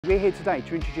We're here today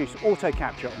to introduce auto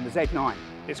capture on the Z9.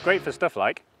 It's great for stuff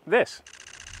like this.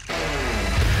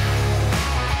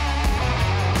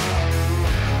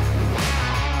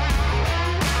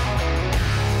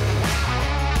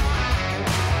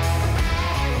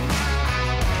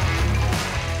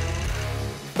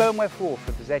 Firmware 4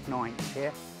 for the Z9 is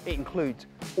here. It includes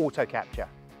auto capture.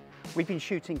 We've been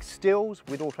shooting stills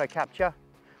with auto capture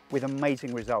with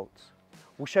amazing results.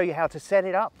 We'll show you how to set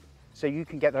it up so you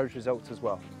can get those results as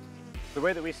well. The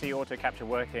way that we see auto capture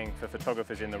working for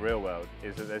photographers in the real world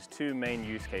is that there's two main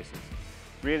use cases.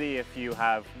 Really, if you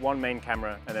have one main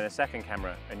camera and then a second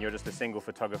camera and you're just a single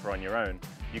photographer on your own,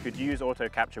 you could use auto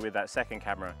capture with that second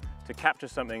camera to capture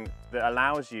something that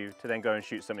allows you to then go and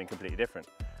shoot something completely different.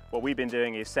 What we've been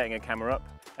doing is setting a camera up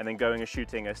and then going and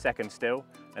shooting a second still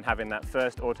and having that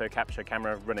first auto capture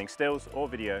camera running stills or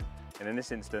video, and in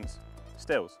this instance,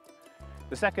 stills.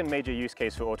 The second major use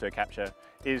case for auto capture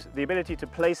is the ability to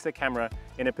place the camera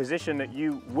in a position that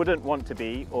you wouldn't want to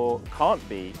be or can't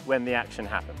be when the action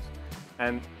happens.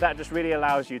 And that just really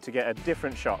allows you to get a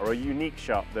different shot or a unique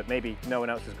shot that maybe no one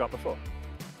else has got before.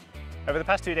 Over the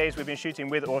past 2 days, we've been shooting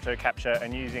with auto capture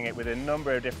and using it with a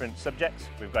number of different subjects.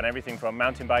 We've got everything from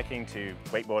mountain biking to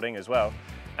wakeboarding as well.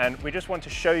 And we just want to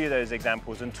show you those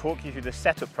examples and talk you through the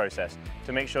setup process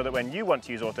to make sure that when you want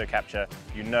to use auto capture,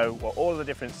 you know what all the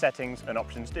different settings and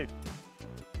options do.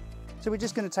 So we're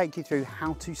just going to take you through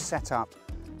how to set up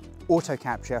auto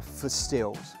capture for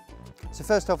stills. So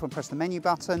first off, we'll press the menu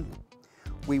button.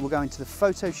 We will go into the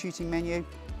photo shooting menu.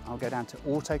 I'll go down to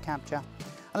auto capture.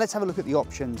 And let's have a look at the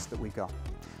options that we've got.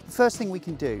 The first thing we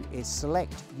can do is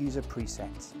select user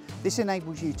presets. This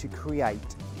enables you to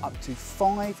create up to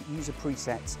 5 user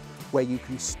presets where you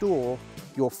can store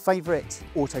your favorite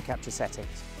auto capture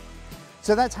settings.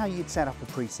 So that's how you'd set up a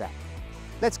preset.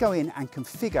 Let's go in and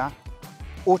configure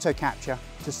auto capture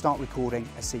to start recording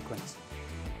a sequence.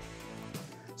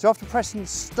 So after pressing the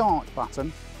start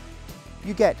button,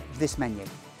 you get this menu.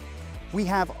 We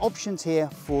have options here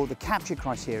for the capture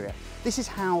criteria. This is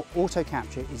how auto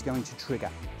capture is going to trigger.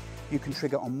 You can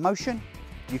trigger on motion,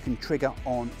 you can trigger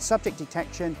on subject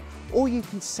detection, or you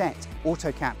can set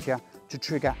auto capture to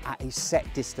trigger at a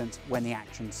set distance when the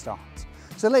action starts.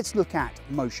 So let's look at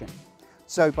motion.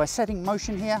 So by setting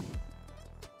motion here,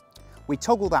 we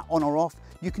toggle that on or off.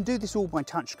 You can do this all by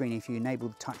touchscreen if you enable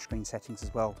the touchscreen settings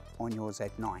as well on your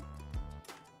Z9.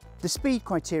 The speed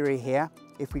criteria here,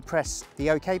 if we press the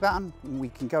OK button, we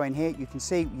can go in here, you can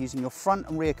see using your front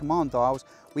and rear command dials,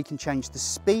 we can change the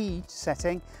speed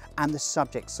setting and the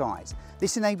subject size.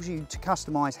 This enables you to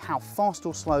customize how fast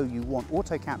or slow you want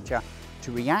auto capture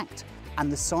to react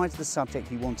and the size of the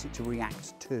subject you want it to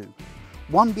react to.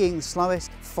 1 being the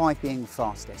slowest, 5 being the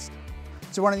fastest.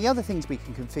 So one of the other things we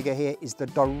can configure here is the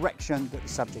direction that the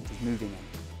subject is moving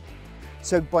in.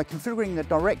 So by configuring the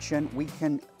direction, we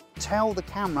can tell the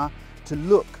camera to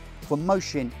look for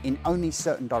motion in only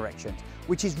certain directions,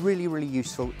 which is really, really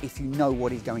useful if you know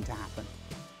what is going to happen.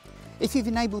 If you've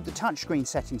enabled the touchscreen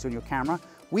settings on your camera,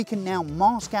 we can now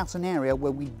mask out an area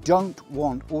where we don't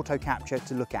want auto capture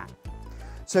to look at.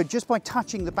 So just by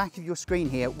touching the back of your screen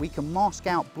here, we can mask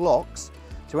out blocks.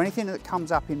 So anything that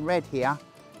comes up in red here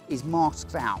is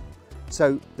masked out.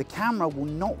 So the camera will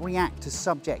not react to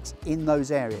subjects in those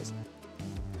areas.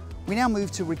 We now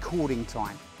move to recording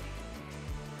time.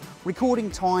 Recording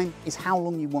time is how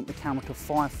long you want the camera to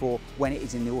fire for when it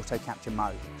is in the auto capture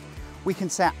mode. We can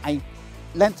set a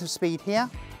length of speed here.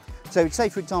 So say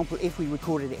for example, if we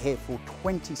recorded it here for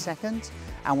 20 seconds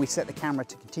and we set the camera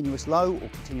to continuous low or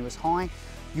continuous high,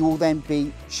 you will then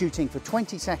be shooting for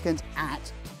 20 seconds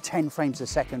at 10 frames a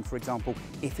second, for example,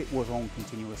 if it was on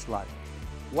continuous low.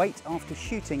 Wait after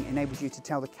shooting enables you to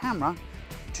tell the camera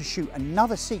to shoot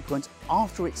another sequence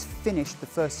after it's finished the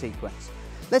first sequence.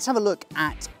 Let's have a look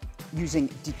at using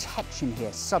detection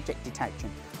here, subject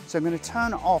detection. So I'm going to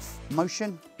turn off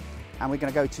motion and we're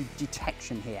going to go to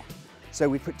detection here. So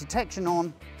we put detection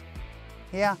on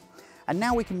here and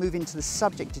now we can move into the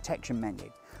subject detection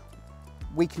menu.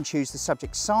 We can choose the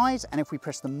subject size, and if we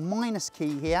press the minus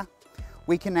key here,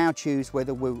 we can now choose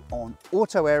whether we're on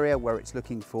auto area where it's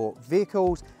looking for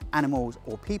vehicles, animals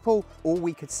or people, or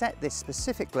we could set this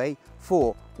specifically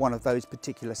for one of those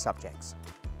particular subjects.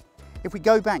 If we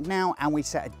go back now and we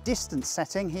set a distance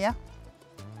setting here,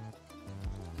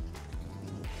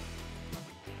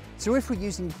 so if we're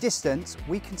using distance,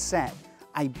 we can set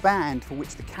a band for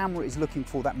which the camera is looking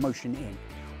for that motion in,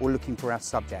 or looking for our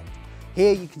subject.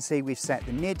 Here you can see we've set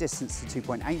the near distance to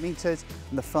 2.8 meters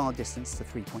and the far distance to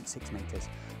 3.6 meters.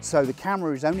 So the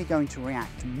camera is only going to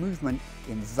react to movement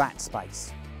in that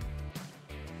space.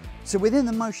 So within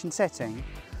the motion setting,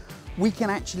 We can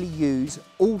actually use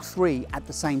all three at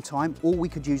the same time, or we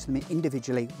could use them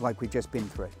individually like we've just been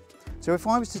through. So if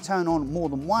I was to turn on more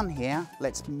than one here,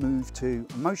 let's move to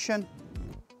motion,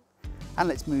 and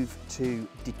let's move to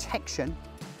detection.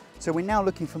 So we're now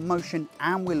looking for motion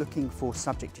and we're looking for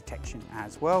subject detection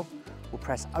as well. We'll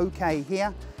press OK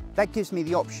here. That gives me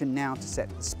the option now to set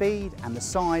the speed and the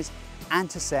size and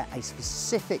to set a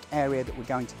specific area that we're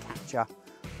going to capture,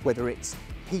 whether it's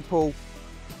people,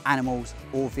 animals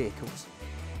or vehicles.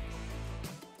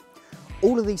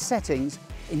 All of these settings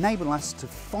enable us to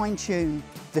fine-tune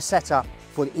the setup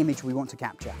for the image we want to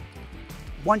capture.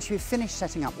 Once you've finished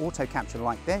setting up auto capture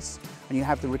like this and you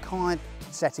have the required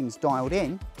settings dialed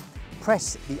in,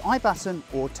 press the I button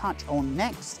or touch on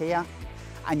next here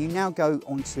and you now go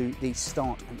onto the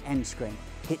start and end screen.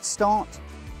 Hit start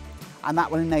and that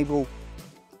will enable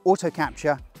auto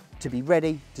capture to be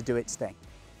ready to do its thing.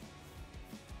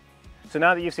 So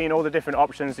now that you've seen all the different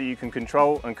options that you can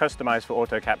control and customize for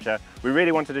auto capture, we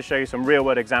really wanted to show you some real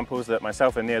world examples that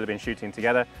myself and Neil have been shooting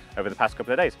together over the past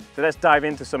couple of days. So let's dive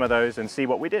into some of those and see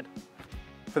what we did.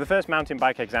 For the first mountain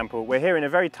bike example, we're here in a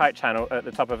very tight channel at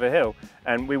the top of a hill,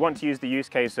 and we want to use the use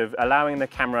case of allowing the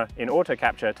camera in auto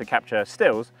capture to capture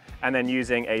stills, and then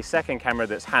using a second camera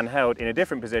that's handheld in a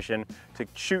different position to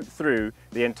shoot through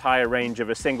the entire range of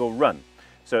a single run.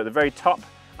 So at the very top,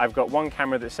 I've got one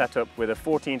camera that's set up with a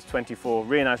 14:24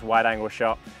 really nice wide angle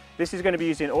shot. This is going to be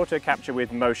used in auto capture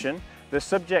with motion. The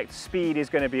subject speed is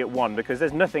going to be at 1 because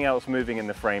there's nothing else moving in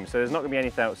the frame, so there's not going to be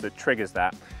anything else that triggers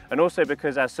that. And also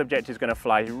because our subject is going to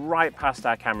fly right past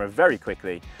our camera very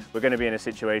quickly, we're going to be in a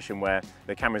situation where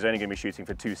the camera is only going to be shooting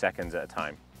for 2 seconds at a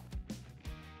time.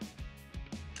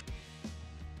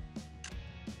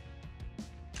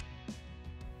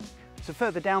 So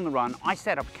further down the run, I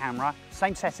set up a camera,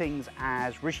 same settings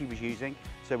as Ricci was using.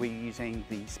 So we're using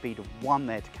the speed of 1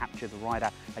 there to capture the rider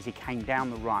as he came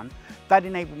down the run. That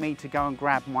enabled me to go and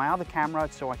grab my other camera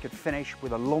so I could finish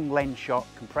with a long lens shot,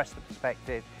 compress the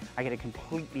perspective. I get a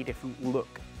completely different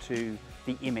look to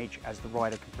the image as the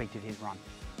rider completed his run.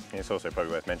 It's also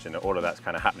probably worth mentioning that all of that's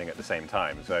kind of happening at the same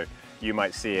time. So you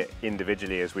might see it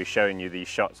individually as we're showing you these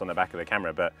shots on the back of the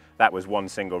camera, but that was one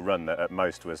single run that at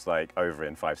most was like over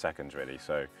in 5 seconds really.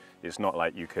 So it's not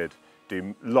like you could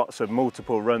do lots of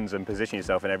multiple runs and position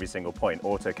yourself in every single point.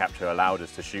 Auto capture allowed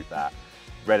us to shoot that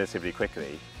relatively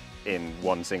quickly in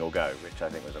one single go, which I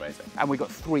think was amazing. And we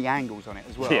got 3 angles on it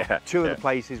as well. Yeah, Two of the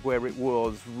places where it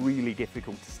was really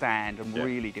difficult to stand and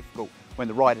really difficult when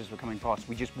the riders were coming past,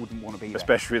 we just wouldn't want to be there.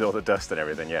 Especially with all the dust and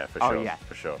everything, yeah, for sure. Oh, yeah.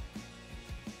 For sure.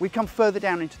 We've come further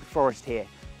down into the forest here.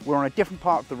 We're on a different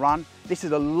part of the run. This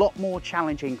is a lot more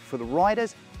challenging for the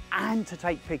riders and to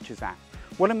take pictures at.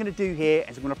 What I'm going to do here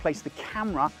is I'm going to place the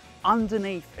camera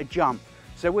underneath a jump.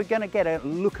 So we're going to get a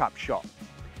look-up shot.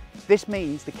 This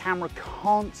means the camera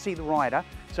can't see the rider,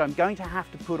 so I'm going to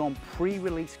have to put on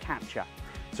pre-release capture.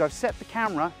 So I've set the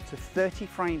camera to 30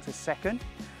 frames a second.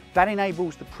 That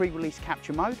enables the pre-release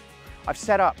capture mode. I've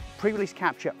set up pre-release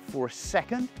capture for a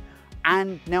second,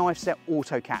 and now I've set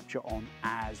auto capture on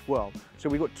as well. So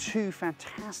we've got 2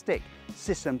 fantastic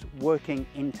systems working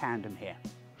in tandem here.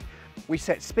 We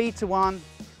set speed to 1,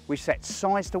 we set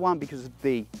size to 1 because of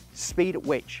the speed at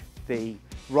which the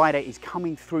rider is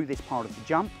coming through this part of the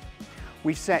jump.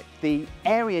 We've set the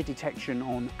area detection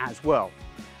on as well.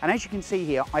 And as you can see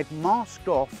here, I've masked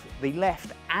off the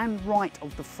left and right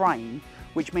of the frame,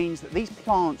 which means that these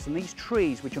plants and these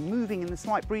trees, which are moving in the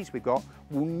slight breeze we've got,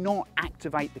 will not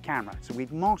activate the camera. So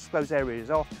we've masked those areas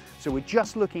off. So we're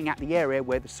just looking at the area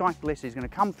where the cyclist is going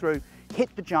to come through,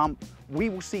 hit the jump. We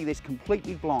will see this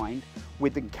completely blind,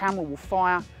 with the camera will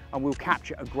fire and we'll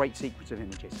capture a great sequence of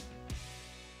images.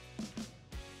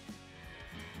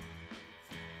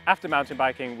 After mountain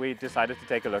biking, we decided to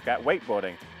take a look at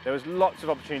wakeboarding. There was lots of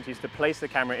opportunities to place the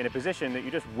camera in a position that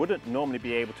you just wouldn't normally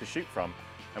be able to shoot from,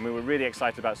 and we were really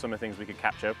excited about some of the things we could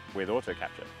capture with auto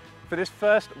capture. For this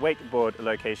first wakeboard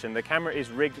location, the camera is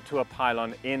rigged to a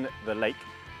pylon in the lake.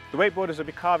 The wakeboarders will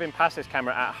be carving past this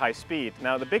camera at high speed.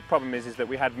 Now the big problem is that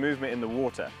we had movement in the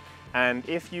water, and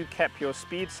if you kept your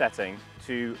speed setting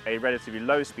to a relatively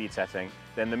low speed setting,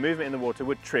 then the movement in the water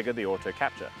would trigger the auto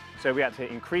capture. So we had to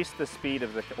increase the speed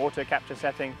of the auto capture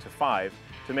setting to 5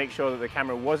 to make sure that the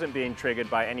camera wasn't being triggered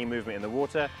by any movement in the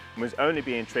water and was only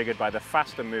being triggered by the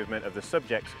faster movement of the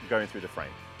subjects going through the frame.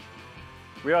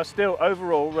 We are still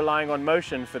overall relying on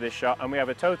motion for this shot, and we have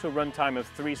a total run time of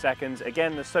 3 seconds.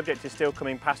 Again, the subject is still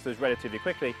coming past us relatively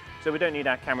quickly, so we don't need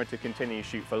our camera to continue to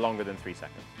shoot for longer than 3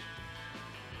 seconds.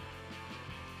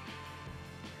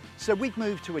 So we've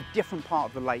moved to a different part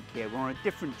of the lake here. We're on a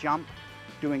different jump.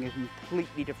 doing a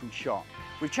completely different shot.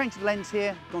 We've changed the lens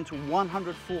here, gone to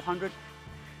 100-400.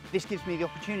 This gives me the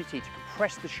opportunity to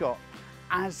compress the shot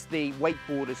as the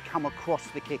wakeboarders come across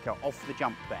the kicker off the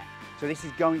jump there. So this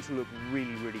is going to look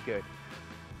really, really good.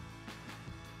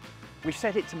 We've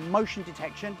set it to motion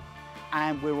detection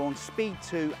and we're on speed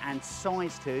 2 and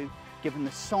size 2, given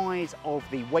the size of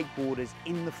the wakeboarders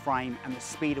in the frame and the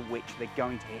speed at which they're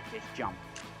going to hit this jump.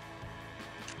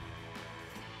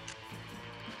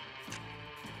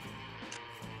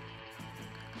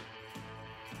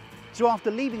 So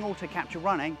after leaving auto capture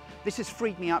running, this has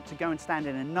freed me up to go and stand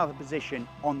in another position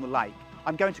on the lake.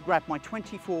 I'm going to grab my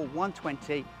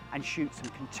 24-120 and shoot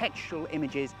some contextual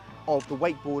images of the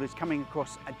wakeboarders coming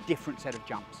across a different set of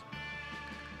jumps.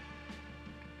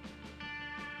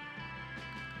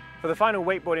 For the final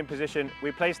wakeboarding position,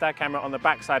 we placed our camera on the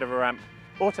back side of a ramp.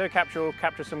 Auto capture will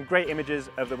capture some great images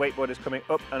of the wakeboarders coming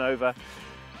up and over.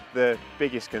 The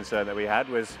biggest concern that we had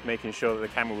was making sure that the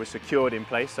camera was secured in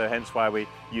place, so hence why we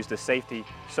used a safety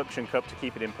suction cup to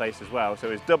keep it in place as well. So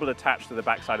it was double attached to the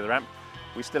back side of the ramp.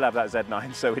 We still have that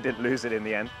Z9, so we didn't lose it in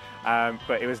the end.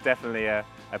 But it was definitely a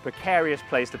precarious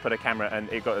place to put a camera,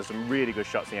 and it got us some really good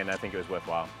shots in the end. I think it was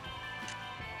worthwhile.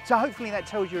 So hopefully that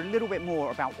tells you a little bit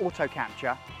more about auto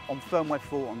capture on Firmware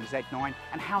 4 on the Z9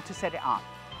 and how to set it up.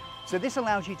 So this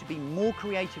allows you to be more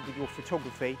creative with your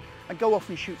photography and go off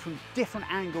and shoot from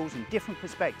different angles and different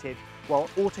perspectives while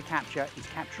auto capture is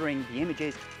capturing the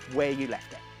images where you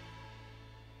left it.